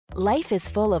Life is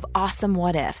full of awesome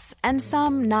what-ifs, and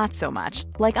some not so much,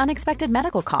 like unexpected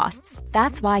medical costs.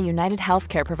 That's why United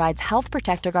Healthcare provides Health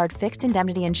Protector Guard fixed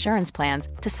indemnity insurance plans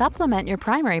to supplement your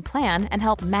primary plan and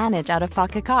help manage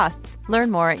out-of-pocket costs.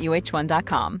 Learn more at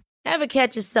uh1.com. Ever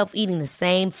catch yourself eating the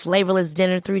same flavorless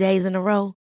dinner 3 days in a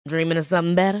row? Dreaming of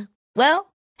something better?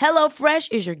 Well,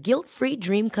 HelloFresh is your guilt-free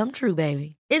dream come true,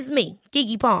 baby. It's me,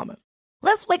 Keke Palmer.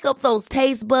 Let's wake up those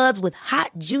taste buds with hot,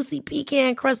 juicy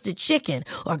pecan-crusted chicken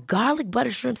or garlic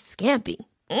butter shrimp scampi.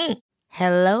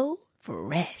 Hello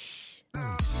Fresh.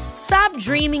 Stop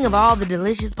dreaming of all the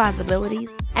delicious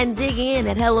possibilities and dig in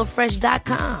at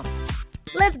HelloFresh.com.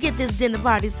 Let's get this dinner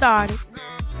party started.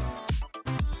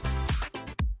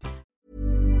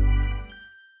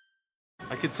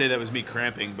 I could say that was me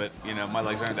cramping, but, my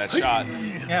legs aren't that shot.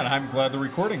 Yeah, and I'm glad the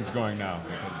recording's going now.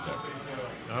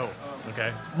 Oh,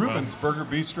 okay. Ruben's Burger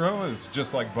Bistro is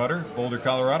just like butter. Boulder,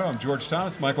 Colorado. I'm George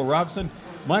Thomas, Michael Robson.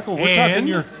 Michael, we're talking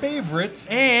your favorite.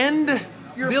 And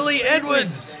Billy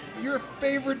Edwards. Your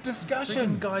favorite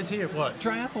discussion. Guys here, what?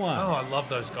 Triathlon. Oh, I love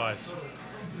those guys.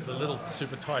 The little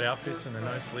super tight outfits and the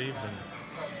no sleeves and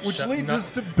which leads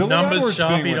us to Billy numbers Edwards being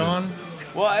sharpied with us. on.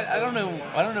 Well, I don't know.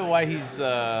 I don't know why he's.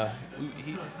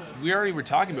 We already were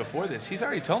talking before this. He's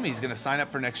already told me he's going to sign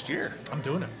up for next year. I'm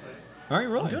doing it. Are you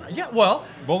really? I'm doing it. Yeah. Well,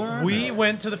 Boulder we Ironman.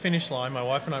 went to the finish line. My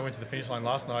wife and I went to the finish line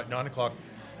last night, 9:00,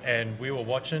 and we were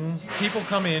watching people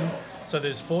come in. So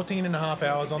there's 14 and a half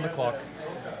hours on the clock.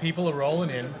 People are rolling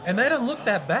in, and they don't look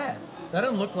that bad. They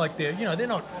don't look like they're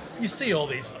not. You see all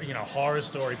these, horror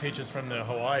story pictures from the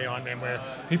Hawaii Ironman where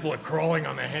people are crawling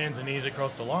on their hands and knees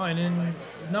across the line, and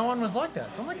no one was like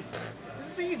that. So I'm like,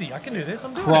 this is easy. I can do this.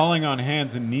 I'm doing Crawling on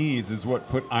hands and knees is what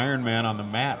put Iron Man on the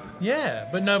map. it. Yeah,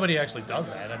 but nobody actually does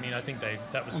that. I mean, I think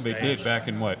that was They staged. did back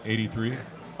in, 83?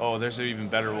 Oh, there's an even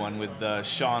better one with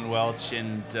Sean Welch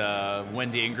and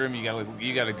Wendy Ingram.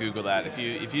 You gotta Google that if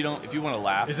you want to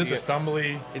laugh. Is it the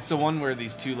stumbly? It's the one where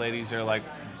these two ladies are like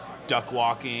duck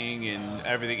walking and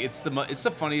everything. It's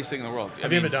the funniest thing in the world.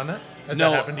 Have you ever done that? Has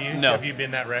No, that happened to you? no. Have you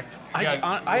been that wrecked? I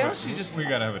honestly just. We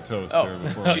got to have a toast Oh, there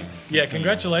before. Yeah,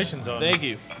 congratulations on Thank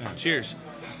you. Cheers.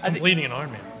 completing an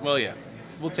Ironman. Well, yeah,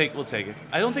 we'll take it.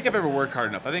 I don't think I've ever worked hard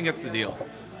enough. I think that's the deal.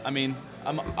 I mean,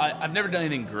 I've never done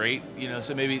anything great,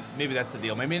 so maybe that's the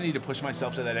deal. Maybe I need to push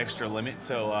myself to that extra limit.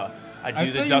 So I do I'd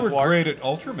the say duck you were walk. great at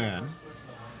Ultraman.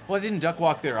 Well, I didn't duck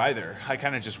walk there either. I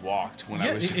kind of just walked when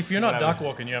I was. If you're not duck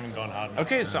walking, you haven't gone hard enough.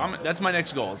 Okay, so that's my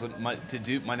next goal. To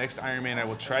do my next Ironman, I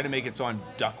will try to make it so I'm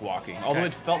duck walking. Although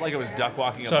it felt like I was duck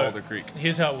walking up Boulder Creek.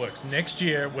 Here's how it works. Next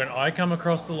year, when I come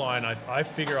across the line, I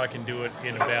figure I can do it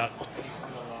in about,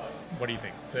 what do you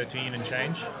think, 13 and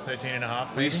change? 13 and a half,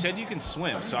 maybe? Well, you said you can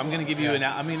swim, so I'm going to give you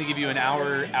an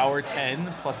hour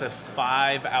 10 plus a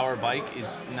 5-hour bike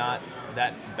is not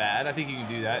that bad. I think you can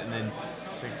do that, and then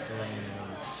 6. I'm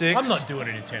I'm not doing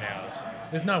it in 10 hours.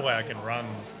 There's no way I can run.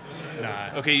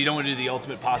 Nah. Okay, you don't want to do the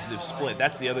ultimate positive split.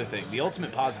 That's the other thing. The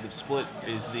ultimate positive split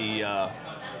is the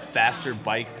faster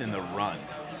bike than the run.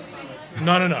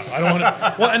 No. I don't want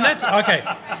to. Well, and that's okay.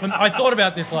 I thought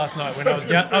about this last night when I was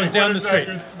down the street.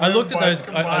 I looked at those.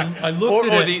 I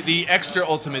looked at it. The extra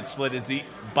ultimate split is the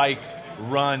bike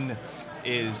run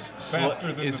is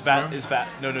Faster than the fat swim? is fat.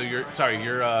 No,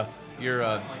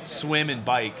 your swim and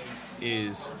bike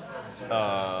is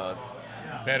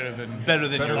better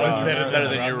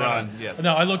than your run. Yes.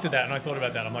 No, I looked at that and I thought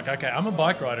about that. I'm like, okay, I'm a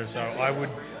bike rider, so I would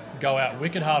go out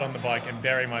wicked hard on the bike and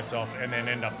bury myself and then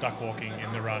end up duck walking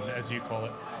in the run, as you call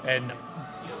it. And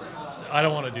I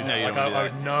don't want to do that. No, you like don't I wanna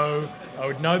do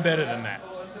would know better than that.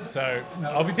 So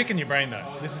I'll be picking your brain though.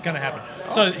 This is going to happen.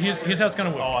 So here's how it's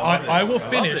going to work. I will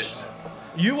finish. this.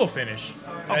 You will finish,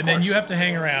 and then course. you have to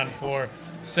hang around for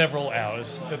several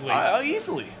hours at least.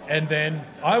 Easily. And then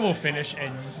I will finish,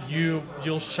 and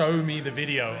you'll show me the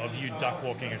video of you duck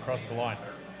walking across the line.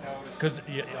 Because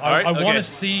right, I want okay. to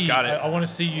see. Got it. I want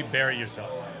to see you bury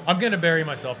yourself. I'm going to bury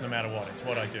myself no matter what. It's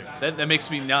what I do. That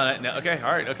makes me now. Okay,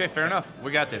 all right, okay, fair enough.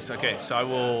 We got this. Okay, so I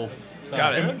will.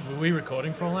 Got it. Were we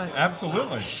recording for all that?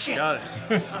 Absolutely. Got it.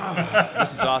 This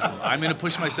is awesome. I'm going to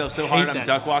push myself so hard. I'm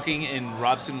duck walking, and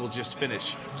Robson will just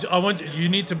finish. You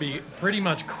need to be pretty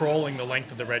much crawling the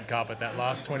length of the red carpet. That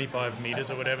last 25 meters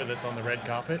or whatever that's on the red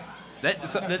carpet.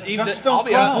 Ducks don't I'll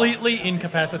be crawl. completely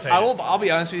incapacitated. I'll be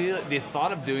honest with you. The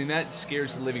thought of doing that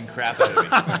scares the living crap out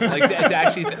of me. Like to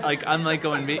actually, like I'm like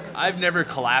going. I've never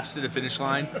collapsed at a finish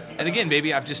line, and again,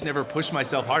 maybe I've just never pushed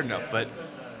myself hard enough. But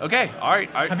okay, all right.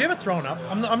 Have you ever thrown up?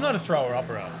 I'm not a thrower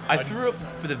upper. I threw up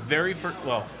for the very first.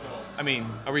 Well, I mean,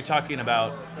 are we talking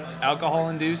about alcohol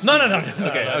induced? No.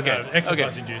 Okay.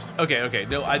 Exercise induced. Okay.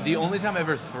 No, the only time I've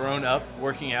ever thrown up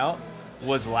working out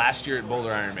was last year at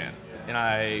Boulder Ironman.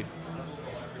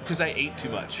 because I ate too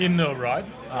much. In the ride?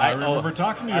 I remember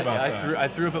talking to you about that. I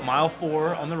threw up at mile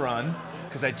 4 on the run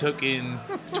because I took in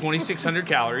 2,600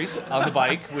 calories on the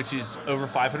bike, which is over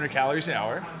 500 calories an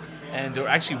hour. And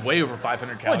actually way over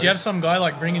 500 calories. What, did you have some guy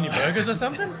like bringing you burgers or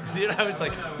something? Dude, I was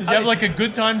like... Did you have like a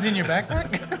good times in your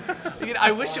backpack?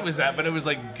 I wish it was that, but it was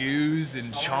like goos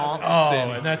and chomps. Oh,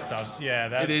 and and that stuff's, yeah,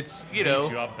 that it's, beats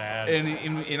you up bad.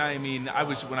 And I mean,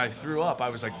 when I threw up, I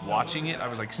was like watching it. I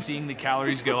was like seeing the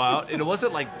calories go out. And it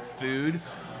wasn't like food.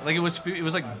 Like it was food. It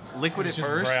was like liquid at just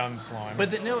first. Brown slime.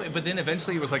 But then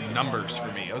eventually it was like numbers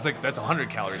for me. I was like, that's 100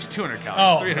 calories, 200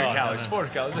 calories, 300 calories,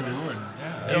 400 calories.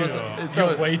 It's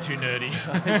You're way too nerdy.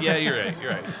 Yeah, you're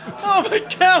right. Oh, my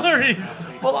calories!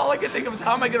 Well, all I could think of is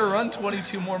how am I going to run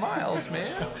 22 more miles,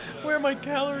 man? Where are my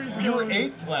calories going? You were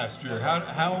 8th last year.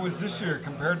 How was this year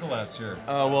compared to last year?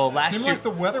 Well, last Seemed year like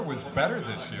the weather was better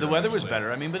this year. the weather was actually.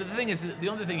 better. I mean, but the thing is, the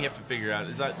only thing you have to figure out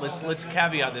is that let's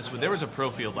caveat this with there was a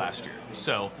pro field last year,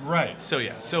 so Right. So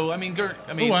yeah, so I mean,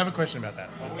 I have a question about that.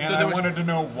 And So I there was- wanted to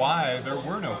know why there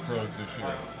were no pros this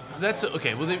year. So that's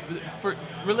okay. Well, for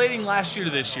relating last year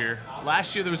to this year,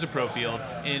 last year there was a pro field,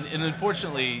 and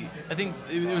unfortunately, I think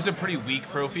it was a pretty weak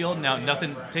pro field. Now,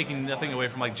 taking nothing away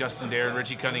from like Justin Dare and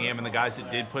Richie Cunningham and the guys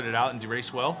that did put it out and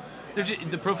race well.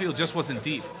 The pro field just wasn't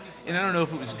deep, and I don't know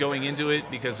if it was going into it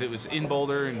because it was in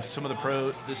Boulder and some of the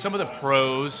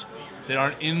pros that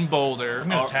aren't in Boulder. I'm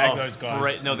gonna are tag those guys.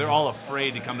 afraid- No, they're all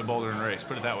afraid to come to Boulder and race.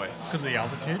 Put it that way. Because of the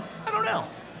altitude? I don't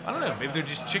know. Maybe they're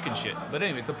just chicken shit. But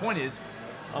anyway, the point is.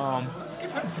 Let's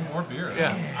give him some more beer.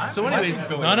 Yeah. So anyways,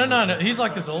 No. He's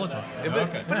like this all the time.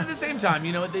 But at the same time,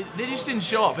 they just didn't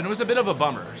show up, and it was a bit of a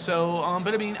bummer. So,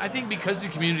 but I mean, I think because the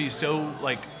community is so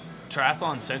like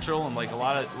triathlon central and like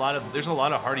there's a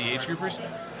lot of hardy age groupers.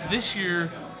 This year,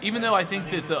 even though I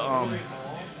think that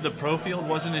the pro field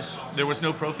there was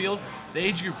no pro field, the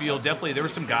age group field definitely there were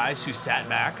some guys who sat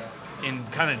back and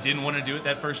kind of didn't want to do it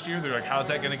that first year. They're like, how's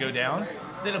that going to go down?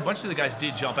 Then a bunch of the guys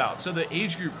did jump out. So the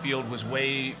age group field was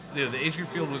way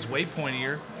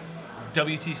pointier.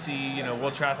 WTC,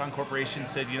 World Triathlon Corporation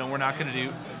said, we're not going to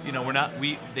do,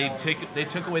 they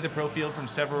took away the pro field from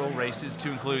several races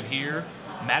to include here,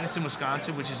 Madison,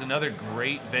 Wisconsin, which is another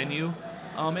great venue.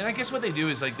 And I guess what they do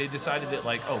is like they decided that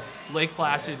Lake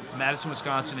Placid, Madison,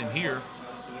 Wisconsin, and here,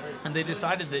 and they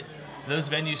decided that those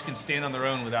venues can stand on their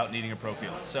own without needing a pro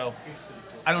field. So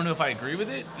I don't know if I agree with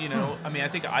it. I mean, I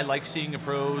think I like seeing the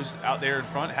pros out there in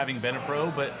front, having been a pro.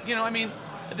 But I mean,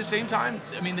 at the same time,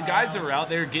 I mean, the guys that were out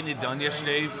there getting it done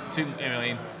yesterday.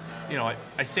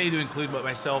 I say to include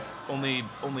myself only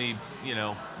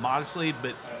modestly,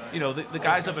 but the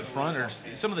guys up in front are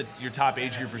some of your top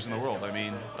age groupers in the world. I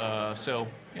mean, So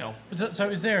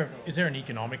is there an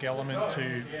economic element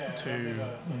to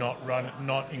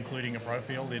not including a pro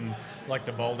field in like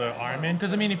the Boulder Ironman?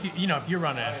 Because I mean, if you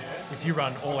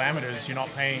run all amateurs, you're not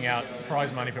paying out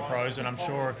prize money for pros, and I'm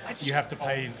sure you have to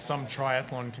pay some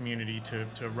triathlon community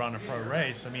to run a pro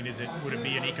race. I mean, would it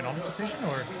be an economic decision,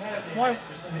 or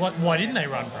why didn't they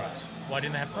run pros? Why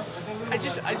didn't they have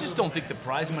pros? I just don't think the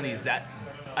prize money is that.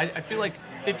 I feel like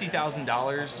 $50,000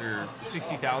 or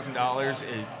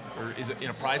 $60,000 or is in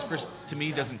a prize purse to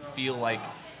me doesn't feel like,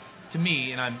 to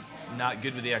me, and I'm not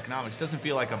good with the economics, doesn't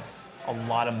feel like a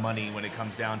lot of money when it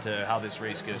comes down to how this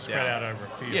race goes spread out over a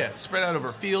field. Yeah, spread out over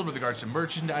a field with regards to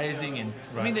merchandising and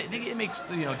right. I mean it makes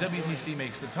WTC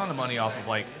makes a ton of money off of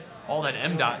like all that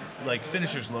MDOT like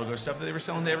finishers logo stuff that they were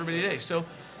selling to everybody today. So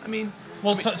I mean.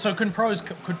 Well, so could pros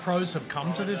have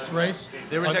come to this race?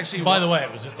 There was actually. By the way,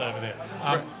 it was just over there.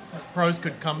 Pros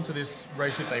could come to this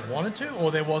race if they wanted to, or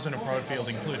there wasn't a pro field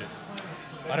included.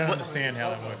 I don't understand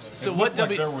how that works. So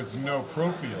there was no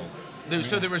pro field.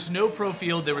 So there was no pro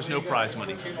field, there was no prize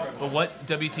money. But what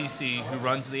WTC, who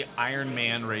runs the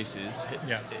Ironman races,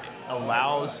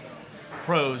 allows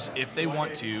pros, if they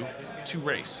want to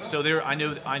race. So I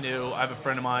have a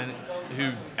friend of mine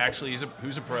who actually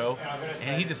who's a pro,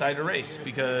 and he decided to race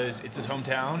because it's his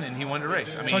hometown and he wanted to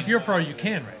race. I mean, so if you're a pro, you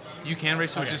can race. You can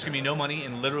race. So it's just gonna be no money,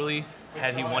 and literally,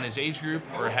 had he won his age group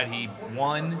or had he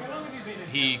won,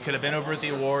 he could have been over at the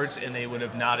awards, and they would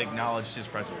have not acknowledged his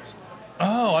presence.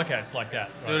 Oh, okay, it's like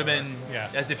that. It would have been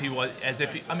as if he was,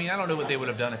 I mean, I don't know what they would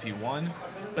have done if he won,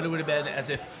 but it would have been as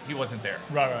if he wasn't there.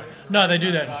 Right. No, they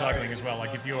do that in cycling as well.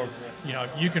 Like if you're,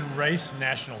 you can race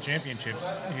national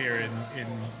championships here in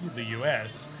the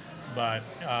US, but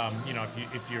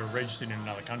if you're registered in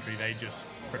another country, they just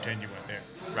pretend you weren't there.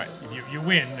 Right. You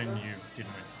win and you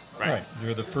didn't win. Right.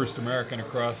 You're the first American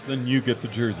across, then you get the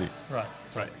jersey. Right.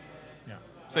 Yeah.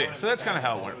 So that's kind of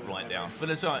how it went down. But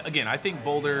it's, again, I think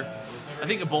Boulder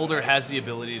has the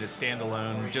ability to stand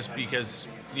alone just because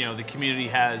the community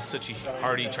has such a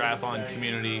hardy triathlon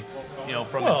community,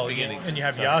 from its beginnings. And you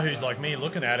have yahoos like me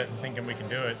looking at it and thinking we can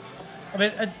do it. I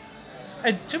mean,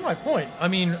 and to my point, I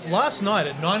mean, last night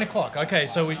at 9 o'clock. Okay,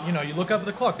 so you look up at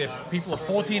the clock. People are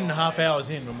 14 and a half hours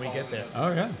in when we get there.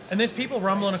 Oh yeah. And there's people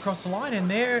rumbling across the line,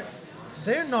 and they're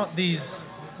not these.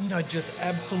 Just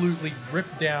absolutely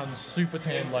ripped down, super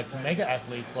tan, like mega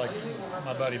athletes, like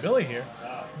my buddy Billy here.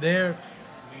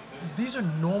 These are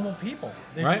normal people.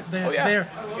 Right? They're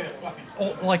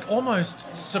like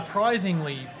almost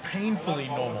surprisingly, painfully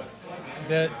normal.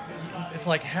 It's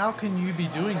like, how can you be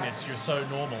doing this? You're so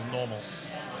normal.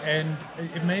 And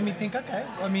it made me think, okay,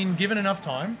 I mean, given enough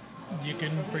time, you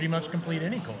can pretty much complete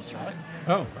any course, right?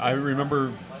 Oh, I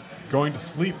remember going to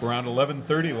sleep around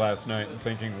 11:30 last night and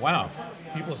thinking, wow,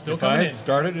 people are still if coming I in. had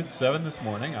started at 7 this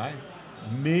morning, I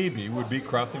maybe would be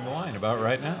crossing the line about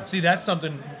right now. See, that's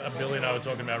something Billy and I were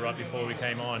talking about right before we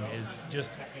came on, is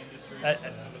just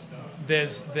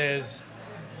there's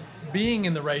being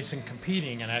in the race and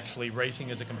competing and actually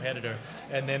racing as a competitor,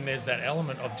 and then there's that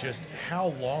element of just how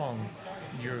long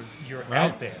you're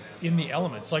out there in the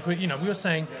elements. Like we were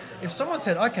saying, if someone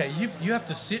said, okay, you have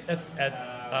to sit at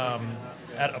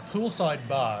a poolside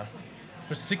bar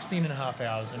for 16 and a half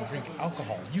hours and drink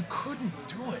alcohol, you couldn't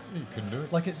do it. You couldn't do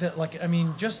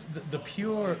it. Just the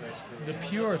pure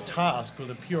task or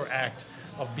the pure act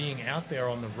of being out there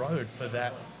on the road for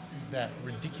that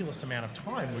ridiculous amount of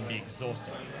time would be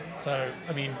exhausting. So,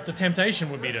 I mean, the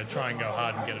temptation would be to try and go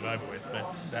hard and get it over with,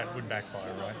 but that would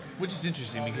backfire, right? Which is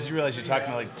interesting because you realize you're talking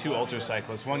to like two ultra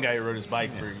cyclists. One guy who rode his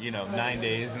bike for 9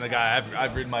 days, and the guy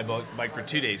I've ridden my bike for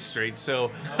 2 days straight.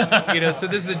 So so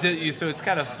this is so it's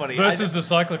kind of funny. Versus the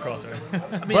cyclocrosser.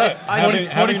 I mean, But having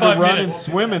to 45 run minutes.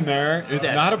 and swim in there is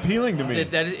not appealing to me.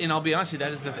 That is, and I'll be honest with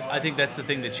you, I think that's the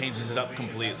thing that changes it up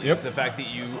completely. Yep. Is the fact that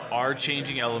you are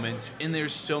changing elements, and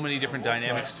there's so many different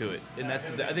dynamics to it, and I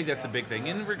think that's a big thing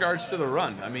in regards to the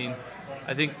run. I mean,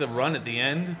 I think the run at the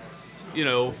end,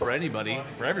 for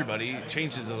everybody,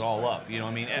 changes it all up.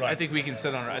 I mean, Right. I think we can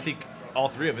sit on. I think all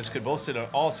three of us could both sit on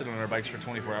our bikes for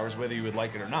 24 hours, whether you would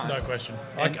like it or not. No question.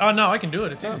 I can do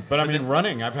it. It's easy. But I mean,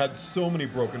 running, I've had so many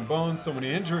broken bones, so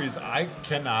many injuries, I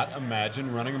cannot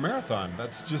imagine running a marathon.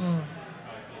 That's just,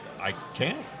 I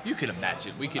can't. You can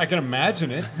imagine. I can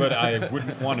imagine it, but I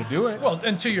wouldn't want to do it. Well,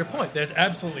 and to your point, there's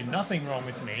absolutely nothing wrong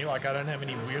with me. Like, I don't have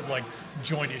any weird,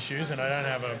 joint issues, and I don't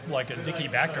have a dicky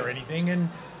back or anything, and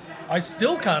I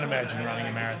still can't imagine running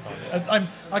a marathon.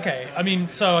 I mean,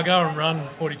 so I go and run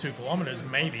 42 kilometers,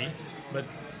 maybe, but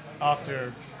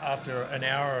after an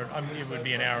hour, it would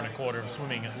be an hour and a quarter of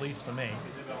swimming at least for me,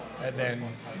 and then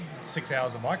 6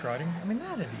 hours of bike riding. I mean,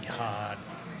 that'd be hard,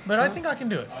 but I think I can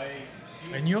do it.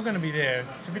 And you're going to be there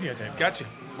to videotape. Got you.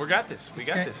 We got this. We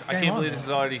got this. I can't believe this is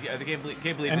already. I can't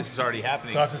believe this is already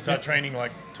happening. So I have to start training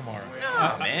tomorrow.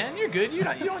 No, man, you're good. You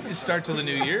don't have to start till the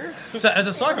new year. So as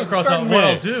a cyclocrosser, what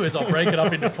I'll do is I'll break it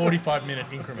up into 45-minute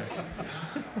increments.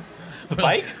 The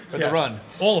bike or the run?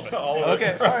 All of it.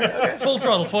 Okay. All right. Okay. Full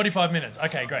throttle, 45 minutes.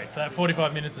 Okay, great. So that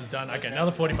 45 minutes is done. Okay,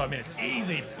 another 45 minutes.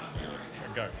 Easy.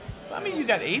 Go. I mean, you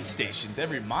got aid stations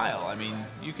every mile. I mean,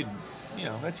 you could.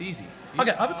 That's easy.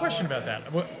 Okay, I have a question about that.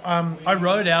 I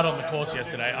rode out on the course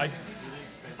yesterday. I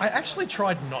actually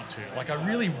tried not to. I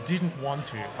really didn't want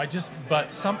to.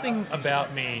 But something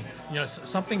about me,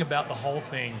 something about the whole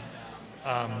thing,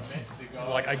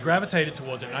 I gravitated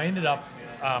towards it, and I ended up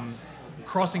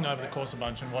crossing over the course a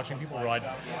bunch and watching people ride.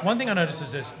 One thing I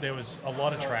noticed is there was a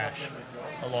lot of trash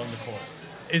along the course.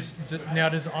 Now,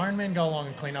 does Ironman go along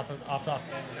and clean up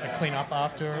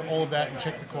after all of that and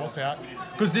check the course out?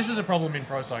 Because this is a problem in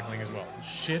pro cycling as well.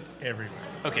 Shit everywhere.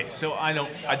 Okay, so I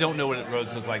don't know what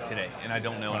roads look like today, and I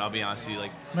don't know, and I'll be honest with you,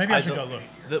 maybe I should go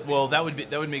look. Well, that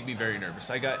would make me very nervous.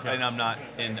 And I'm not,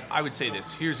 and I would say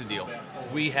this. Here's the deal: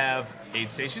 we have aid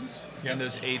stations, and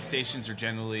those aid stations are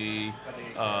generally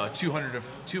 200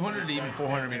 to even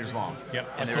 400 meters long. Yep,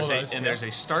 And there's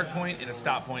a start point and a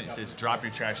stop point. It says drop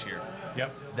your trash here.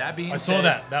 Yep. That being I said, saw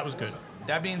that. That was good.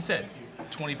 That being said,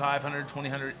 2,500,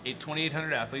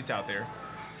 2,800 athletes out there.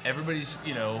 Everybody's,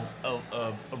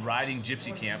 a riding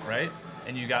gypsy camp, right?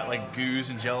 And you got goos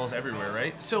and gels everywhere,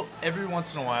 right? So every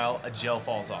once in a while, a gel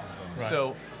falls off. Right.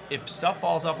 So if stuff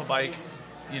falls off a bike,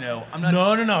 I'm not.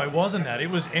 No, it wasn't that. It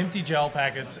was empty gel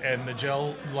packets and the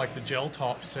gel, the gel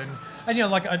tops, and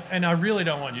I really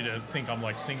don't want you to think I'm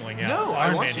singling out No,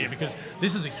 I want Ironman here, because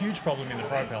this is a huge problem in the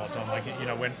pro peloton.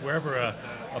 Wherever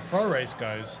a pro race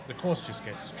goes, the course just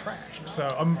gets trashed. So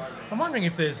I'm wondering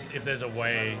if there's a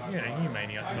way, you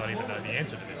may not even know the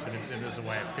answer to this, but if there's a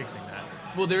way of fixing that.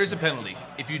 Well, there is a penalty.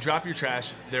 If you drop your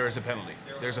trash, there is a penalty.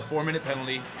 There's a 4-minute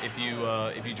penalty if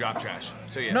you drop trash.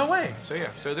 So yes. No way. So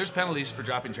yeah. So there's penalties for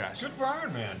dropping trash. Good for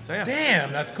Iron Man. So yeah.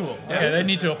 Damn, that's cool. Okay, they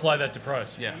need to apply that to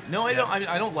pros. Yeah. No, I don't.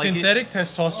 I don't like Synthetic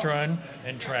testosterone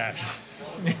and trash.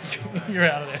 You're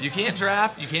out of there. it. You can't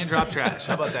draft. You can't drop trash.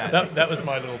 How about that? That was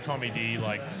my little Tommy D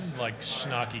like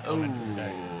snarky comment for the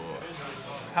day.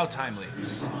 How timely.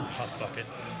 Huss bucket.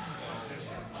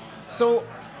 So,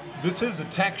 this is a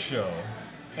tech show,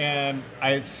 and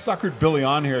I suckered Billy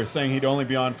on here saying he'd only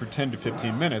be on for 10 to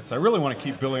 15 minutes. I really want to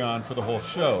keep Billy on for the whole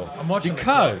show. I'm watching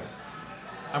because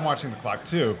I'm watching the clock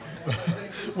too.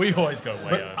 We always go way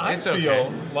But over. I It's feel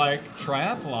okay. like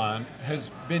triathlon has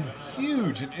been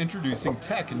huge in introducing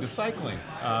tech into cycling.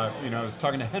 I was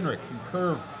talking to Henrik from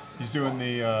Curve. He's doing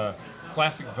the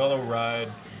classic velo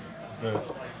ride. The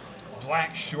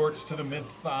black shorts to the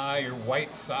mid-thigh. Your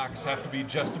white socks have to be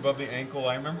just above the ankle.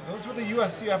 I remember those were the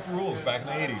USCF rules back in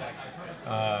the 80s.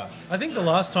 I think the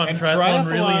last time And triathlon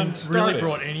triathlon really started.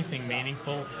 brought anything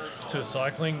meaningful to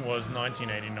cycling was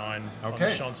 1989 on the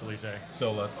Okay. Champs-Elysees.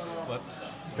 So let's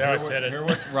There, I hear said it. Hear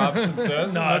what Robson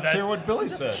says, No, and let's that- hear what Billy I'm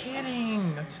just said.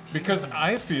 kidding. I'm just kidding. Because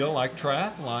I feel like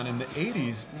triathlon in the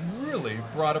 80s really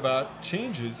brought about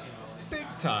changes big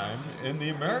time in the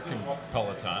American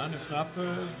peloton, if not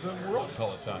the world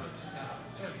peloton.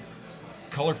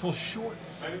 Colorful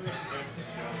shorts,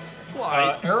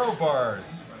 aero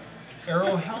bars,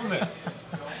 aero helmets.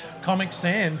 Comic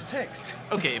Sans text.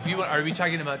 Okay, are we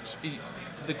talking about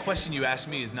the question you asked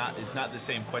me is not the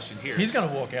same question here. He's going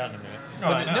to walk out in a minute.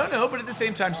 But at the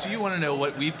same time, so you want to know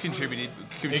what we've contributed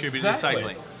to Exactly.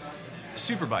 cycling.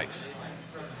 Superbikes.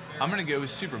 I'm going to go with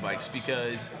superbikes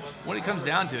because when it comes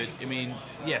down to it, I mean,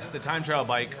 yes, the time trial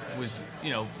bike was,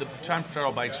 the time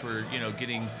trial bikes were,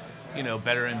 getting,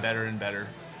 better and better and better.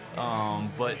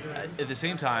 But at the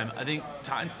same time, I think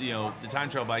the time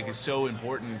trial bike is so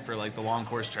important for like the long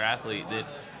course triathlete that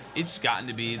it's gotten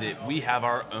to be that we have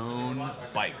our own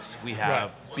bikes. We have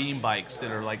beam bikes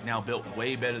that are like now built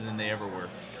way better than they ever were.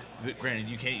 But granted,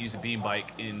 you can't use a beam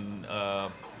bike in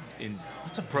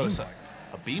what's a pro cycle?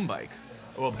 A beam bike.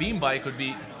 Well, a beam bike would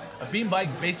be a beam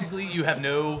bike. Basically, you have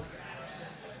no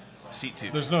seat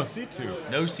tube. There's no seat tube.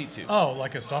 No seat tube. Oh,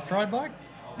 like a soft ride bike?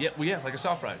 Yeah, like a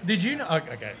soft ride. Did you know?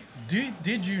 Okay.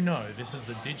 Did you know? This is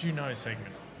the Did You Know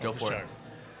segment of Go the for show.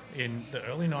 it. In the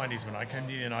early 90s, when I came to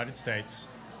the United States,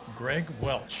 Greg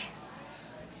Welch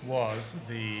was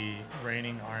the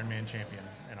reigning Ironman champion,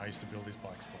 and I used to build his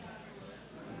bikes for him.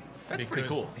 That's because pretty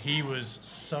cool. He was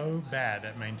so bad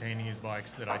at maintaining his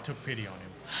bikes that I took pity on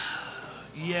him.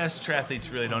 Yes, triathletes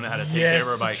really don't know how to take care of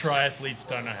our bikes. Triathletes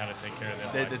don't know how to take care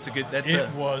of their bikes. It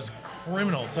was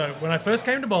criminal. So when I first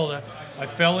came to Boulder, I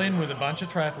fell in with a bunch of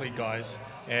triathlete guys,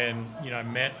 and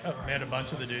met a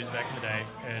bunch of the dudes back in the day,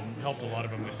 and helped a lot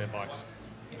of them with their bikes.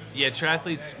 Yeah,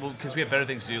 triathletes, because we have better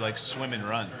things to do, like swim and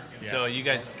run. Yeah. So you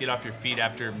guys get off your feet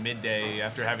after midday,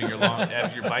 after having your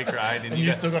after your bike ride, and You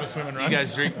guys, still got to swim and run. You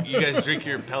guys drink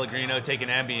your Pellegrino, take an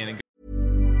Ambien, and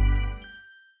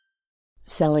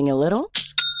Selling a little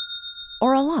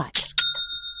or a lot?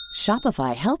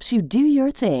 Shopify helps you do your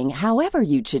thing however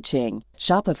you cha-ching.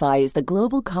 Shopify is the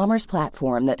global commerce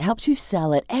platform that helps you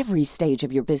sell at every stage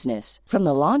of your business. From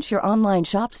the launch your online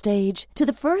shop stage to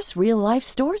the first real-life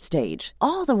store stage,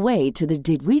 all the way to the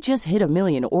did we just hit a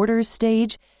million orders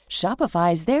stage.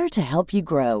 Shopify is there to help you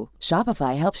grow.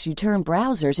 Shopify helps you turn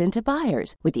browsers into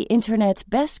buyers with the internet's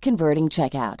best converting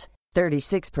checkout.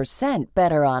 36%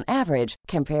 better on average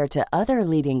compared to other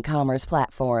leading commerce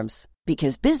platforms.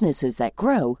 Because businesses that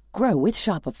grow, grow with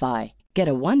Shopify. Get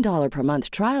a $1 per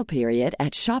month trial period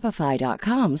at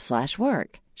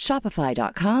shopify.com/work.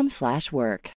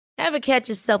 Shopify.com/work. Ever catch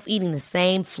yourself eating the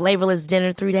same flavorless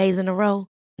dinner 3 days in a row?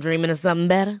 Dreaming of something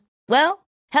better? Well,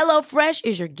 HelloFresh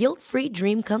is your guilt-free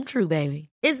dream come true, baby.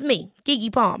 It's me,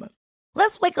 Keke Palmer.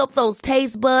 Let's wake up those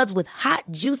taste buds with hot,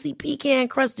 juicy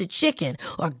pecan-crusted chicken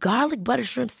or garlic butter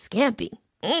shrimp scampi.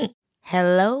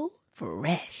 Hello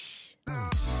Fresh.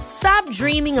 Stop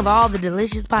dreaming of all the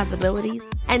delicious possibilities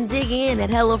and dig in at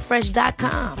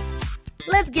HelloFresh.com.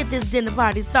 Let's get this dinner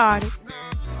party started.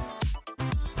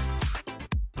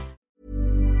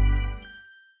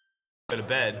 go to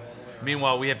bed.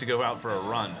 Meanwhile, we have to go out for a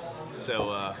run.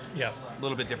 So Yeah. a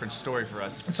little bit different story for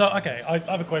us. So, okay, I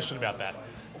have a question about that.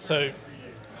 So,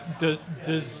 do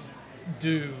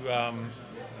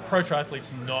pro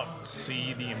triathletes not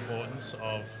see the importance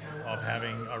of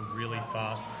having a really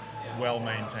fast,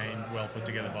 well-maintained,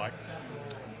 well-put-together bike?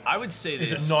 I would say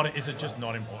this. Is it just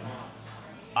not important?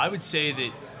 I would say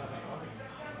that.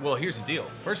 Well, here's the deal.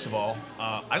 First of all,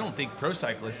 I don't think pro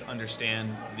cyclists understand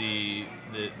the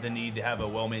need to have a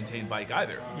well-maintained bike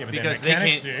either. Yeah, but because their they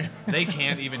mechanics can't do. they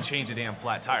can't even change a damn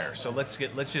flat tire. So let's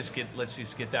just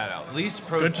get that out. At least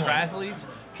pro Good point. triathletes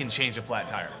can change a flat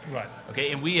tire. Right.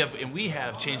 Okay, and we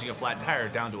have changing a flat tire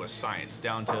down to a science,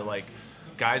 down to like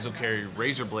guys will carry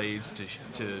razor blades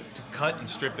to cut and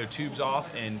strip their tubes off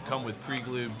and come with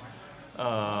pre-glued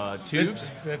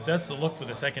tubes. That's the look for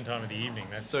the second time of the evening.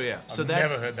 So I've that's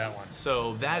never heard that one.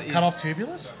 So that is Cut off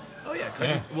tubulars? Oh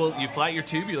yeah. Well, you flat your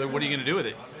tubular. What are you going to do with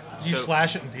it? You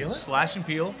slash it and peel it? Slash and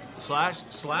peel. Slash.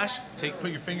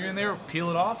 Put your finger in there, peel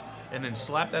it off, and then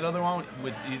slap that other one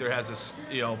with either has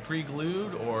a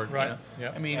pre-glued or Right. You know,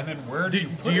 Yeah. I mean, And then where do you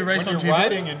put you it race when on you're tubulars?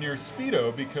 riding in your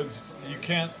Speedo because you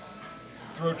can't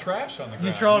throw trash on the ground?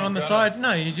 You throw it on the You've side? gotta-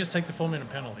 No, you just take the 4-minute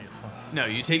penalty. It's fine. no,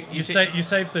 you You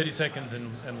save 30 seconds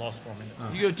and lost 4 minutes.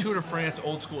 You go Tour de France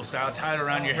old school style, tie it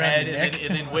around your Around head, your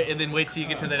and neck. then wait till you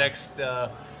get to the next.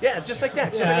 Just like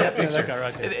that, just Yeah, like that yeah, picture, that guy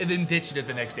right there. and then ditch it at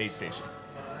the next aid station,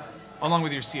 along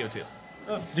with your CO2.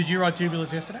 Did you ride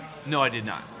tubulars yesterday? No, I did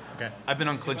not. Okay. I've been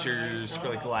on clinchers for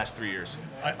like the last 3 years.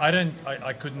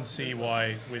 I couldn't see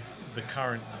why, with the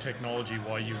current technology,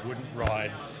 why you wouldn't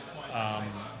ride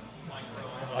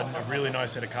a really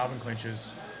nice set of carbon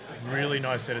clinchers, really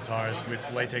nice set of tires with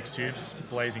latex tubes,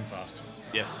 blazing fast.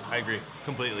 Yes, I agree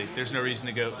completely. There's no reason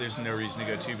to go. There's no reason to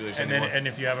go tubulars And anymore.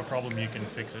 if you have a problem, you can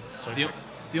fix it. So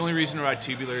The only reason to ride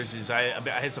tubulars is I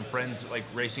had some friends like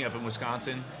racing up in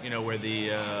Wisconsin, where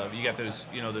you got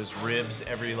those ribs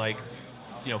every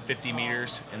 50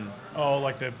 meters and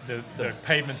like the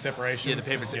pavement separation. yeah, the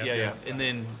pavement, yeah. And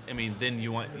then then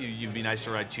you'd be nice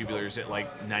to ride tubulars at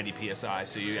like 90 psi,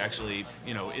 so you actually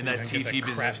in that Get the TT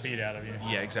business. crap beat out of you.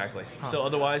 Yeah, exactly. So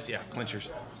otherwise, yeah, clinchers.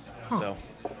 So,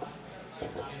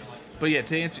 but yeah,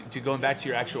 to going back to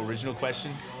your actual original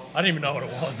question, I didn't even know what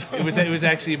it was. it was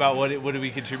actually about what do we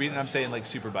contribute, and I'm saying like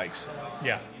super bikes.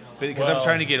 Yeah. Because I'm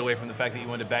trying to get away from the fact that you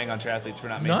want to bang on triathletes for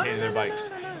not maintaining their bikes.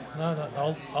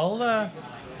 No.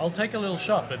 I'll take a little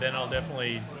shot, but then I'll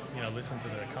definitely listen to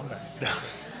the comeback.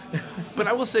 But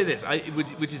I will say this,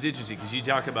 which is interesting because you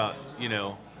talk about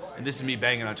and this is me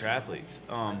banging on triathletes,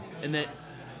 and that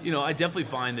I definitely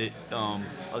find that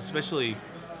especially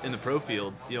in the pro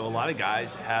field, a lot of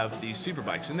guys have these super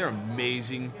bikes, and they're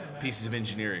amazing pieces of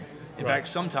engineering. In fact,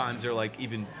 sometimes they're like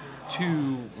even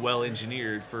too well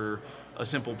engineered for a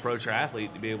simple pro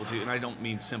triathlete to be able to. And I don't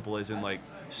mean simple as in like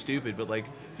stupid, but like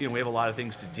we have a lot of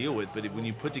things to deal with. But when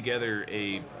you put together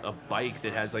a bike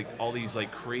that has like all these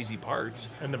like crazy parts,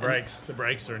 And the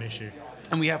brakes are an issue.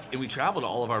 and we travel to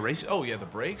all of our races. Oh yeah, the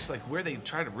brakes, like where they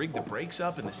try to rig the brakes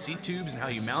up and the seat tubes and how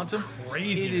you mount them.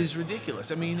 craziness. It is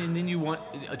ridiculous. I mean, and then you want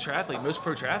a triathlete. Most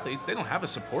pro triathletes, they don't have a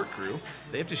support crew.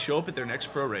 They have to show up at their next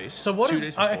pro race. So what 2 is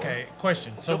days before. okay?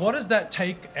 Question. So what does that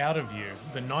take out of you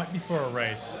the night before a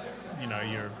race?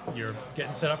 You're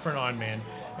getting set up for an Ironman,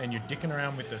 and you're dicking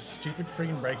around with the stupid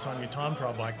friggin' brakes on your time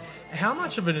trial bike. How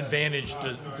much of an advantage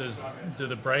do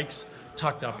the brakes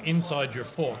tucked up inside your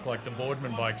fork, like the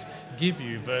Boardman bikes, give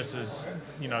you versus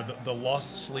the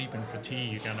lost sleep and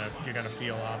fatigue you're gonna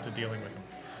feel after dealing with them?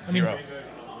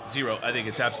 Zero. I think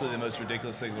it's absolutely the most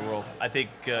ridiculous thing in the world. I think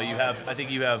you have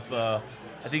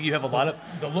a lot of.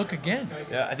 The look again.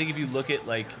 Yeah, I think if you look at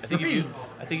if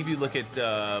you look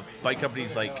at bike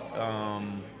companies like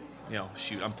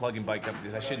I'm plugging bike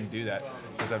companies. I shouldn't do that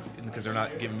because they're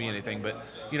not giving me anything. But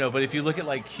but if you look at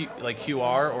like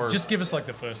QR or Just give us like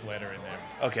the first letter in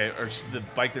there. okay, or the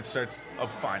bike that starts. Oh,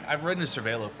 fine. I've ridden a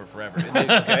Cervelo for forever.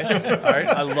 Okay, all right.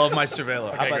 I love my Cervelo.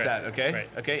 How about great. that? Okay, Great.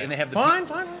 okay. And they have the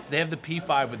Fine. They have the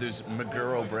P5 with those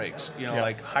Maguro brakes.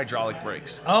 Like hydraulic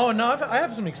brakes. Oh no, I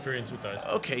have some experience with those.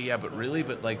 Okay, yeah, but really,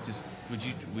 like, just would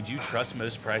you trust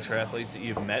most pro triathletes that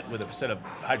you've met with a set of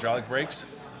hydraulic brakes?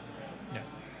 Yeah.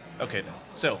 Okay, then.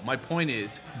 So my point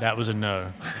is, That was a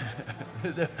no.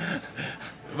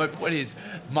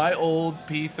 my old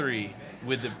P3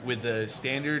 with the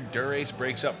standard Dura-Ace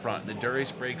brakes up front, and the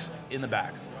Dura-Ace brakes in the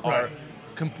back are Right.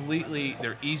 completely.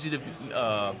 They're easy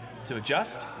to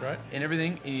adjust, Right. and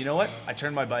everything. And you know what? I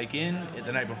turned my bike in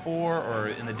the night before or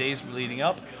in the days leading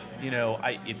up.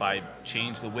 If I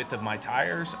change the width of my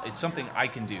tires, it's something I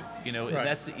can do. And Right.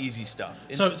 that's the easy stuff.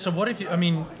 And So what if you? I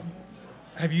mean,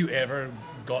 have you ever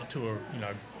got to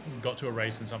a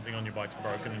race and something on your bike's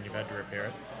broken and you've had to repair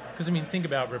it? Because think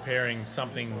about repairing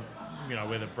something,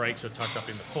 where the brakes are tucked up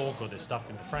in the fork or they're stuffed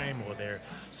in the frame or they're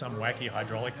some wacky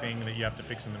hydraulic thing that you have to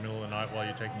fix in the middle of the night while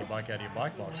you're taking your bike out of your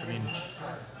bike box.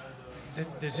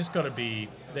 There's just got to be,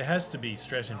 there has to be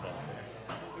stress involved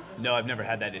there. No, I've never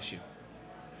had that issue.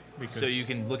 Because So you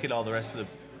can look at all the rest of the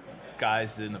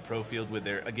guys in the pro field with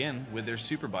their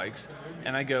super bikes,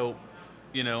 and I go,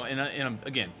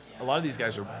 again, a lot of these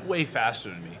guys are way faster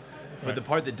than me. But the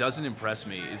part that doesn't impress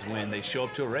me is when they show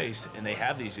up to a race and they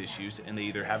have these issues and they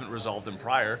either haven't resolved them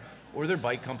prior, or their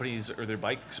bike companies or their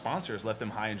bike sponsors left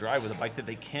them high and dry with a bike that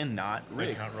they cannot rig.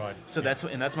 They can't ride. So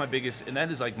that's my biggest, and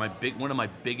that is like one of my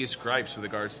biggest gripes with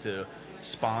regards to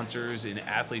sponsors and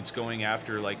athletes going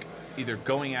after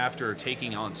or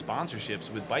taking on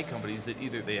sponsorships with bike companies that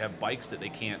either they have bikes that they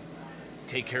can't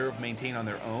take care of, maintain on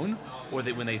their own, or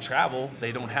that when they travel,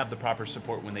 they don't have the proper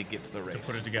support when they get to the race. To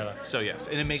put it together. So yes,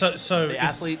 and it makes the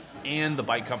athlete and the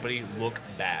bike company look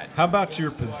bad. How about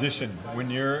your position when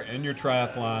you're in your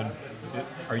triathlon?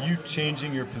 Are you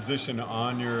changing your position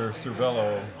on your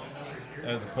Cervelo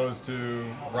as opposed to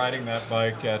riding that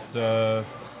bike at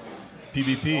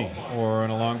PBP or on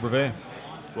a long brevet?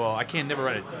 Well, I can't never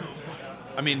ride it.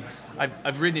 I mean,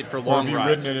 I've ridden it for long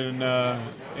rides. Or have you ridden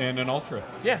it in an ultra?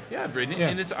 Yeah, I've ridden it, Yeah.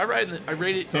 and I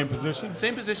rate it. Same position?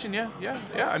 Same position, yeah.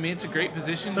 I mean, it's a great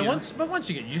position. So once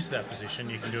you get used to that position,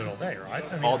 you can do it all day, right?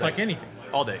 I mean, All it's day. like anything.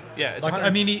 All day, yeah. It's Like, 100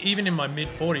 I mean, even in my mid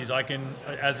 40s, I can,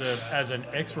 as an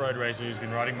ex-road racer who's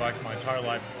been riding bikes my entire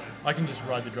life, I can just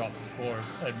ride the drops for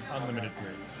an unlimited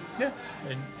period. yeah.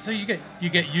 And so you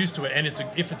get used to it, and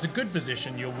if it's a good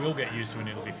position, you will get used to it, and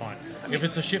it'll be fine. If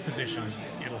it's a shit position,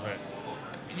 it'll hurt.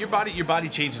 Your body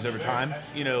changes over time.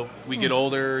 We get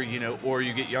older, or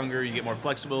you get younger, you get more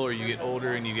flexible, or you get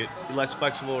older and you get less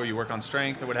flexible, or you work on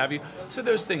strength or what have you. So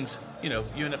those things, you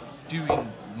end up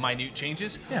doing minute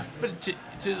changes. Yeah. But to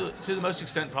the most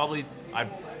extent, probably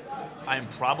I'm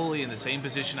probably in the same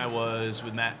position I was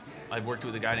with Matt. I've worked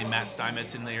with a guy named Matt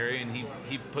Steinmetz in the area, and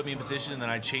he put me in position, and then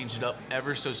I changed it up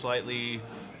ever so slightly,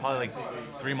 probably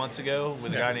like 3 months ago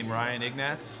with a guy named Ryan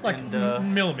Ignatz. Like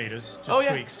and, millimeters, just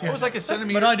tweaks. It was like a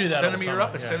centimeter, But I do that all centimeter summer, up,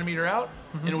 a yeah. centimeter out,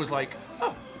 and it was like,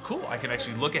 oh, cool. I can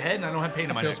actually look ahead, and I don't have pain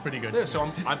in my feels neck. pretty good. Yeah, so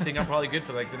I'm thinking I'm probably good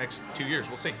for like the next 2 years.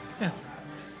 We'll see.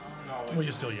 Well,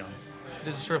 you're still young.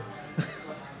 This is true,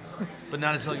 but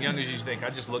not as young as you think.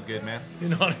 I just look good, man. You're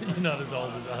not as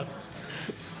old as us.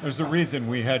 There's a reason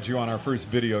we had you on our first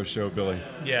video show, Billy.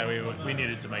 Yeah, we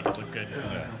needed to make it look good.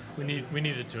 We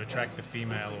needed to attract the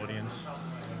female audience.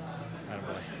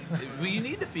 Attaboy. Well, you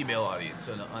need the female audience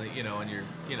on your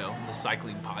the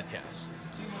cycling podcast.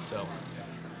 So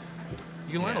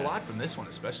you can learn a lot from this one,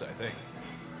 especially. I think.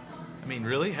 I mean,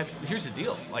 really. Here's the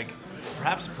deal. Like,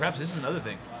 perhaps this is another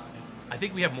thing. I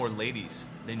think we have more ladies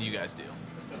than you guys do.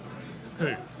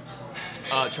 Who?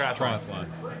 Triathlon.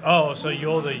 Oh, so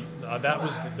you're the that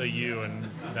was the you and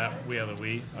that we are the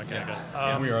we. Okay,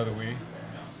 Yeah. good. We are the we.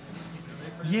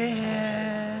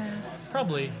 Yeah,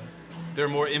 probably. They're a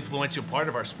more influential part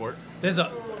of our sport. There's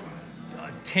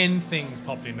 10 things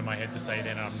popped into my head to say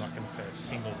then, and I'm not going to say a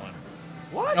single one.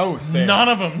 What? Oh, say None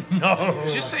of them. No.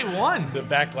 Just say one. The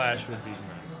backlash would be.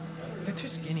 They're too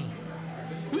skinny.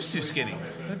 Who's too skinny?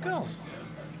 The girls.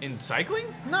 In cycling?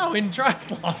 No, in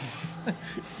triathlon.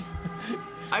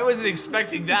 I wasn't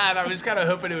expecting that. I was kind of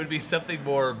hoping it would be something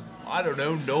more, I don't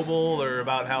know, noble, or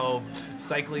about how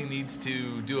cycling needs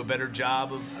to do a better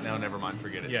job of. No, never mind.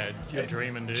 Forget it. Yeah, you're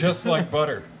dreaming, dude. Just like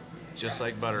butter. Just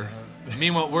like butter.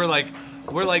 Meanwhile, we're like in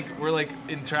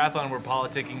triathlon. We're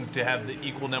politicking to have the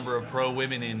equal number of pro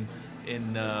women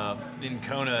in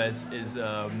Kona as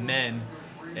men,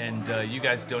 and you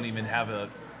guys don't even have a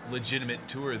legitimate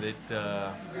tour that.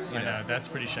 I know, that's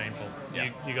pretty shameful. Yeah.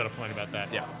 You got a point about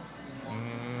that. Yeah.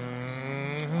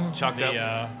 Mm-hmm. Chalked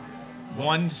up.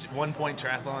 1 point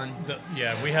triathlon.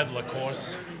 We had La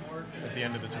Course at the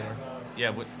end of the tour.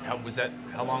 Yeah. How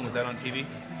long was that on TV?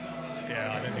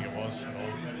 Yeah, I don't think it was at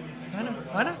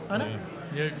all. I know.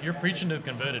 You're preaching to the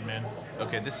converted, man.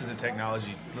 Okay, this isn't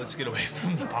technology. Let's get away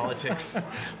from the politics.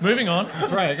 Moving on.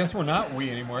 That's right. I guess we're not we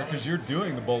anymore because you're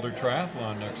doing the Boulder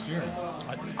Triathlon next year.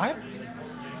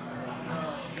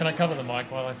 Can I cover the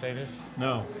mic while I say this?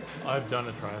 No. I've done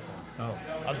a triathlon. Oh.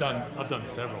 I've done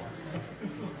several.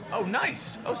 Oh,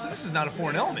 nice. Oh, so this is not a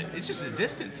foreign element. It's just a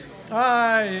distance.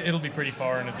 It'll be pretty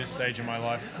foreign at this stage in my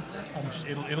life.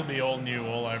 It'll be all new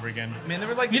all over again. Man, there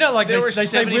were like they were say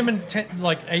 70 women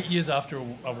 8 years after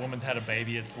a woman's had a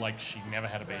baby, it's like she never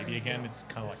had a baby again. It's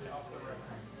kind of like that.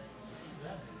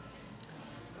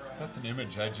 That's an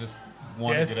image I just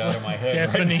want to get out of my head.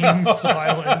 Deafening right now.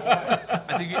 silence.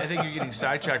 I think you're getting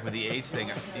sidetracked with the age thing.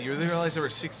 You realize there were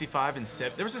 65 and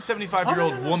 7. There was a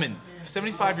 75-year-old woman,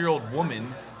 75-year-old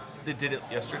woman that did it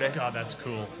yesterday. God, that's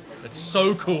cool. That's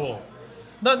so cool.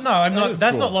 No, I'm not.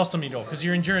 That's cool. not lost on me at all because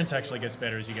your endurance actually gets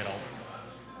better as you get older.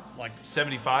 Like,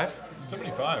 75?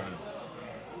 75 is.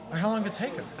 how long did it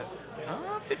take her?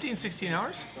 15, 16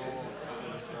 hours.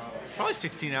 Probably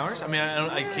 16 hours. I mean,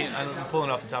 I can't. I'm pulling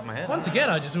it off the top of my head. Once again,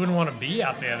 I just wouldn't want to be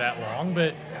out there that long,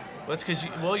 but Well, that's because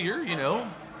you're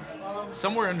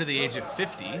somewhere under the age of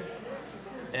 50,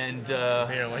 and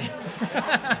barely.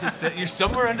 you're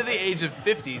somewhere under the age of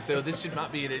 50, so this should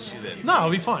not be an issue then. No, I'll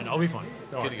be fine. All Good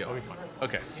to right, go. I'll be fine.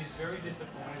 Okay.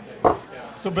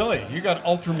 So Billy, you got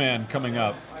Ultraman coming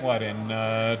up. What, in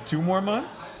 2 more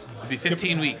months? It'll be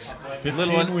 15 weeks.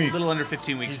 15 weeks. Little under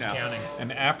 15 weeks He's now. counting.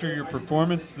 And after your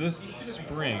performance this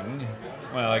spring,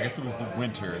 well, I guess it was the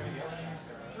winter.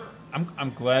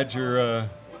 I'm glad you're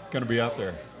going to be out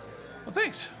there. Well,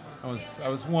 thanks. I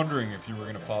was wondering if you were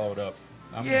going to follow it up.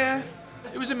 Yeah.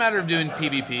 It was a matter of doing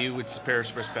PBP, which is Paris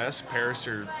Express Pass, Paris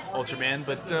or Ultraman.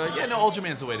 But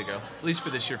Ultraman's the way to go, at least for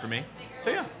this year for me.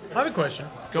 So yeah, I have a question.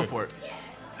 go for it.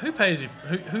 Who pays you?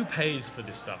 Who pays for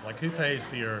this stuff? Like, who pays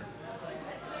for your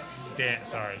dance?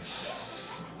 Sorry,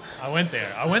 I went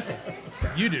there.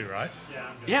 You do, right?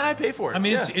 Yeah, I pay for it. I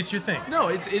mean, yeah. it's your thing. No,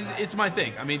 it's my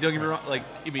thing. I mean, don't get me wrong. Like,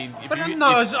 if But you,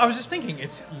 no, if- I was just thinking,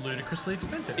 it's ludicrously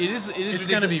expensive. it is. It's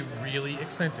going to be really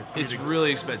expensive. For you It's to-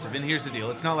 really expensive, and here's the deal.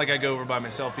 It's not like I go over by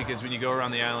myself, because when you go around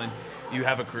the island, you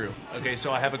have a crew. Okay,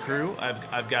 so I have a crew.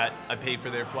 I paid for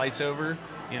their flights over.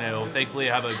 Thankfully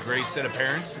I have a great set of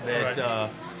parents that Right.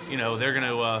 they're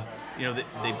gonna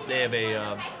they have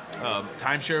a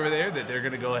timeshare over there that they're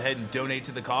gonna go ahead and donate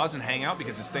to the cause and hang out,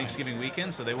 because it's Thanksgiving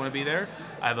weekend, so they want to be there.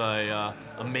 I have a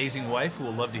amazing wife who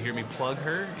will love to hear me plug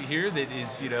her here. That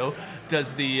is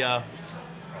does the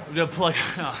plug.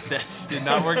 Oh, that did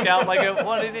not work out like I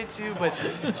wanted it to, but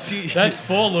she. That's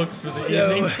 4 looks for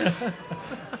the evening.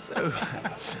 So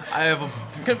I have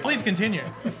a Please continue.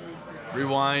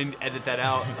 rewind, edit that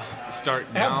out, start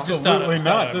now. Absolutely start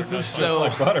not. over. This is So- just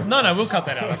like butter. No, we'll cut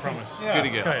that out. I promise. Yeah. Good to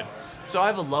go. Go ahead. So I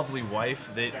have a lovely wife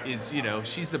that is,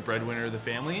 she's the breadwinner of the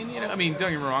family, and I mean,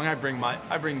 don't get me wrong, I bring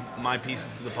my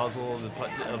pieces to the puzzle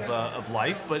of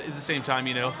life, but at the same time,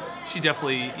 she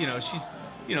definitely,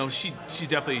 she's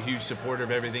definitely a huge supporter of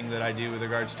everything that I do with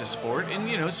regards to sport,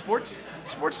 and sport's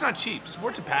not cheap.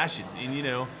 Sport's a passion, and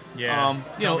Yeah.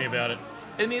 Tell me about it.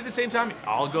 I mean, at the same time,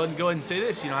 I'll go ahead and say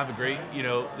this. I have a great,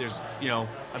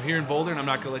 I'm here in Boulder, and I'm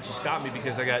not going to let you stop me,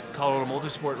 because I got Colorado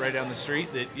Multisport right down the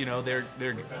street that,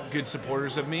 they're good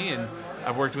supporters of me, and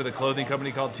I've worked with a clothing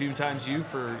company called 2 Times You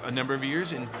for a number of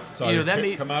years, and That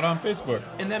may come out on Facebook.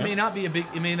 and that may not be a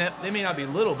big, they may not be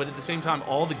little, but at the same time,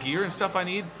 all the gear and stuff I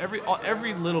need,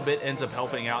 every little bit ends up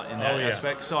helping out in that Oh, yeah.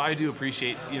 aspect. So I do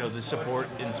appreciate, the support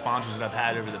and sponsors that I've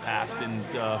had over the past. And,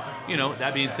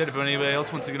 that being said, if anybody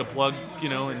else wants to get a plug,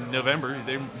 in November,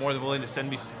 they're more than willing to send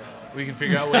me, we can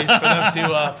figure out ways for them to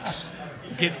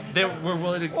we're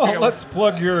willing to figure Well, out. let's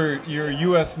plug your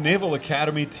U.S. Naval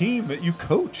Academy team that you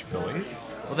coach, Billy.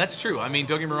 Well, that's true. I mean,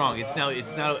 don't get me wrong. It's now.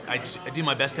 I do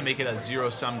my best to make it a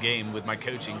zero-sum game with my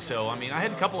coaching. So, I mean, I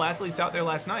had a couple athletes out there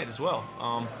last night as well.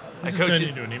 This I is coach turning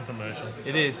it. into an infomercial.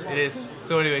 It is.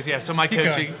 So, anyways, yeah. So my Keep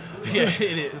coaching. Yeah, it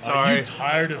is. Are Sorry. you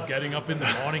tired of getting up in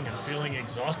the morning and feeling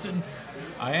exhausted?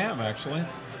 I am, actually.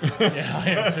 Yeah, I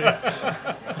am too.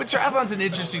 But triathlon's an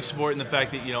interesting sport in the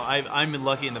fact that I'm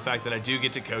lucky in the fact that I do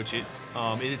get to coach it.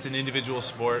 It's an individual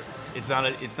sport. It's not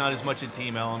as much a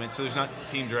team element. So there's not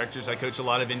team directors. I coach a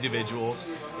lot of individuals,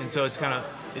 and so it's kind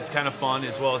of fun,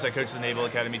 as well as I coach the Naval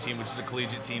Academy team, which is a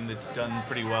collegiate team that's done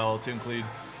pretty well, to include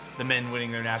the men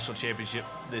winning their national championship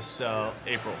this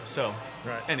April. So,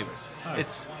 Right. anyways,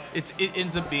 it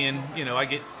ends up being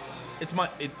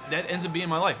that ends up being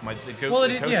my life. The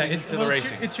coaching to the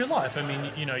racing. It's your life. I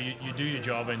mean, you do your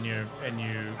job, and you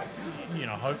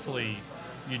hopefully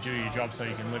you do your job so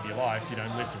you can live your life. You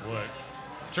don't live to work.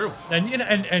 True. And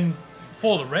and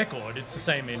for the record, it's the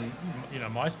same in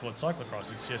my sport,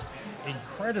 cyclocross. It's just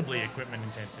incredibly equipment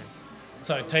intensive.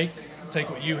 So take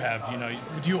what you have.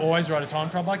 Do you always ride a time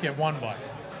trial bike? You have one bike.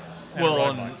 And a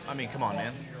road bike. I mean, come on,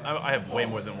 man. I have way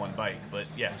more than one bike, but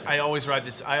yes, I always ride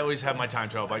this. I always have my time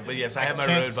trial bike, but yes, I have my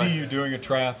Can't road see bike. you doing a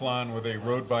triathlon with a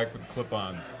road bike with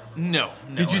clip-ons. No.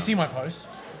 Did you see my post?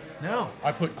 No.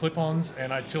 I put clip-ons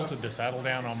and I tilted the saddle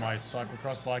down on my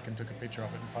cyclocross bike and took a picture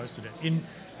of it and posted it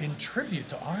in tribute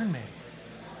to Iron Man.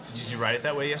 Did you ride it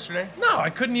that way yesterday? No, I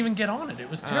couldn't even get on it. It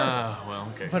was terrible.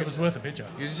 Well, okay. But it was worth a picture.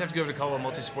 You just have to go over to Colorado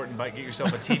Multisport and get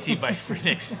yourself a TT bike for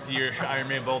next year,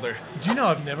 Ironman Boulder. Do you know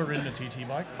I've never ridden a TT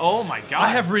bike? Oh my God! I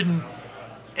have ridden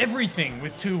everything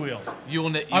with 2 wheels.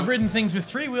 I've ridden things with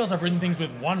 3 wheels. I've ridden things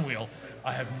with 1 wheel.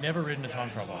 I have never ridden a time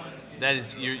trial bike. That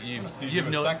is you So have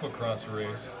do no. a cyclocross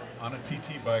race on a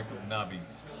TT bike with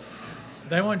knobbies.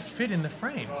 They won't fit in the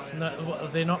frames. No,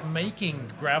 they're not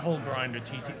making gravel grinder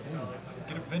TT. Ooh.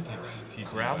 Get a vintage TT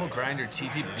Gravel bike. grinder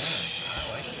TT.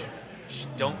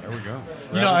 Don't. There we go.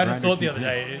 You know, I had a Grinder thought the TT. other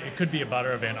day. It could be a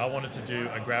butter event. I wanted to do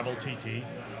a gravel TT.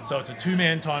 So it's a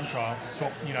 2-man time trial.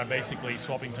 Basically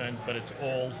swapping turns, but it's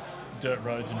all dirt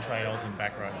roads and trails and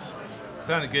back roads.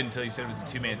 Sounded good until you said it was a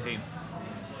 2-man team.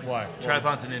 Why?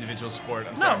 Triathlon's an individual sport.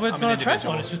 I'm No, sorry. but it's I'm not an a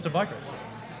individual. triathlon. It's just a bike race.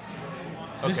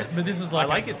 Okay. But this is like I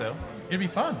like it though. It'd be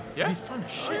fun. Yeah. It'd be fun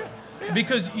as shit. Yeah.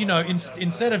 Because, you know,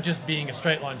 instead of just being a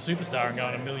straight line superstar and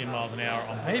going a million miles an hour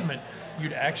on pavement,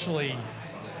 you'd actually,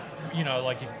 you know,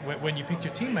 like when you picked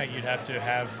your teammate, you'd have to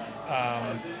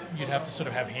sort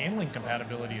of have handling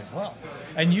compatibility as well.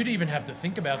 And you'd even have to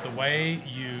think about the way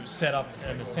you set up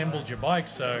and assembled your bike.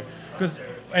 So,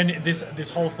 and this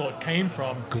whole thought came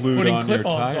from Glued putting on your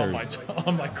clip-ons tires.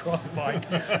 on my cross bike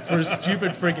for a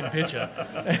stupid freaking picture.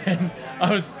 And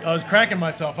I was cracking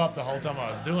myself up the whole time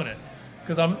I was doing it.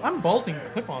 Because I'm bolting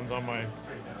clip-ons on my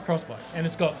cross bike. And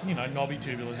it's got, you know, knobby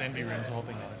tubulars, NV rims, the whole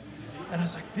thing on it. And I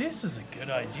was like, this is a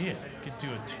good idea. You could do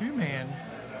a 2-man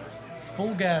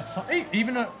full gas time,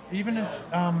 even as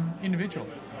individual,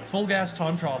 full gas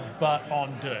time trial, but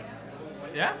on dirt.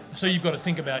 Yeah. So you've got to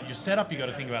think about your setup. You've got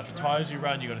to think about the tires you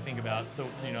run. You've got to think about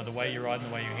the way you ride and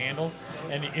the way you handle.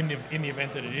 And in the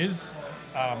event that it is,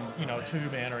 a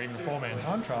 2-man or even a 4-man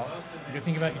time trial, you've got to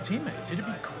think about your teammates. It'd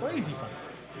be crazy fun.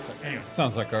 But anyway.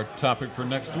 Sounds like our topic for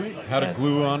next week. How to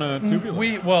glue on a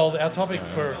tubular. Our topic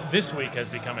for this week has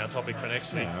become our topic for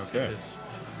next week. Yeah, okay. Because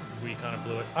we kind of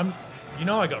blew it.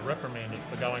 I got reprimanded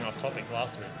for going off topic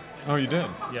last week. Oh, you did?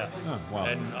 Yeah. Oh, wow.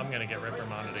 And I'm going to get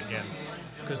reprimanded again.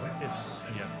 Because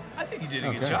I think you did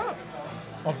a good job.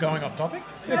 Of going off topic?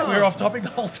 Yeah. We're off topic the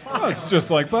whole time. Oh, it's just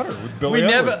like butter with Billy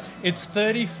Edwards. It's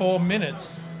 34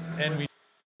 minutes and we.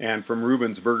 And from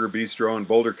Ruben's Burger Bistro in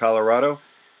Boulder, Colorado,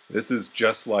 this is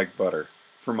Just Like Butter.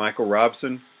 For Michael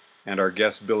Robson and our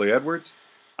guest Billy Edwards,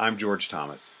 I'm George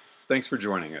Thomas. Thanks for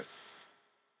joining us.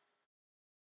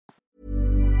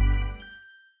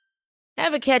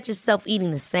 Ever catch yourself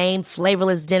eating the same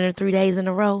flavorless dinner 3 days in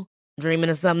a row? Dreaming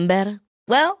of something better?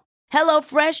 Well,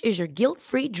 HelloFresh is your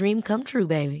guilt-free dream come true,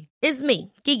 baby. It's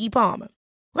me, Keke Palmer.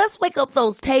 Let's wake up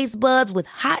those taste buds with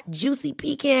hot, juicy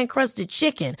pecan-crusted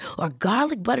chicken or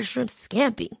garlic butter shrimp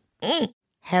scampi.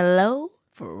 Hello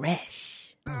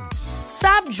Fresh.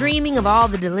 Stop dreaming of all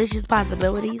the delicious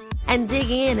possibilities and dig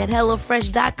in at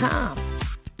HelloFresh.com.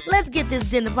 Let's get this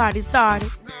dinner party started.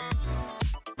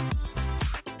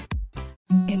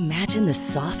 Imagine the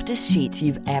softest sheets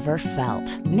you've ever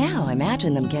felt. Now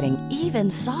imagine them getting even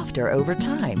softer over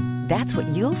time. That's what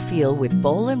you'll feel with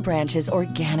Boll & Branch's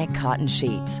organic cotton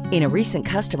sheets. In a recent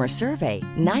customer survey,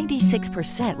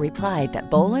 96% replied that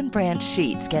Boll & Branch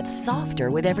sheets get softer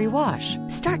with every wash.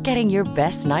 Start getting your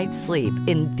best night's sleep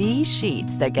in these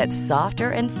sheets that get softer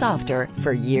and softer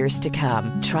for years to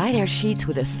come. Try their sheets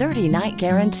with a 30-night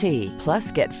guarantee. Plus,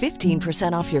 get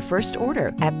 15% off your first order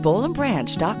at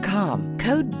bollandbranch.com.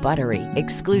 Code BUTTERY.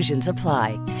 Exclusions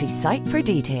apply. See site for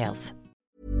details.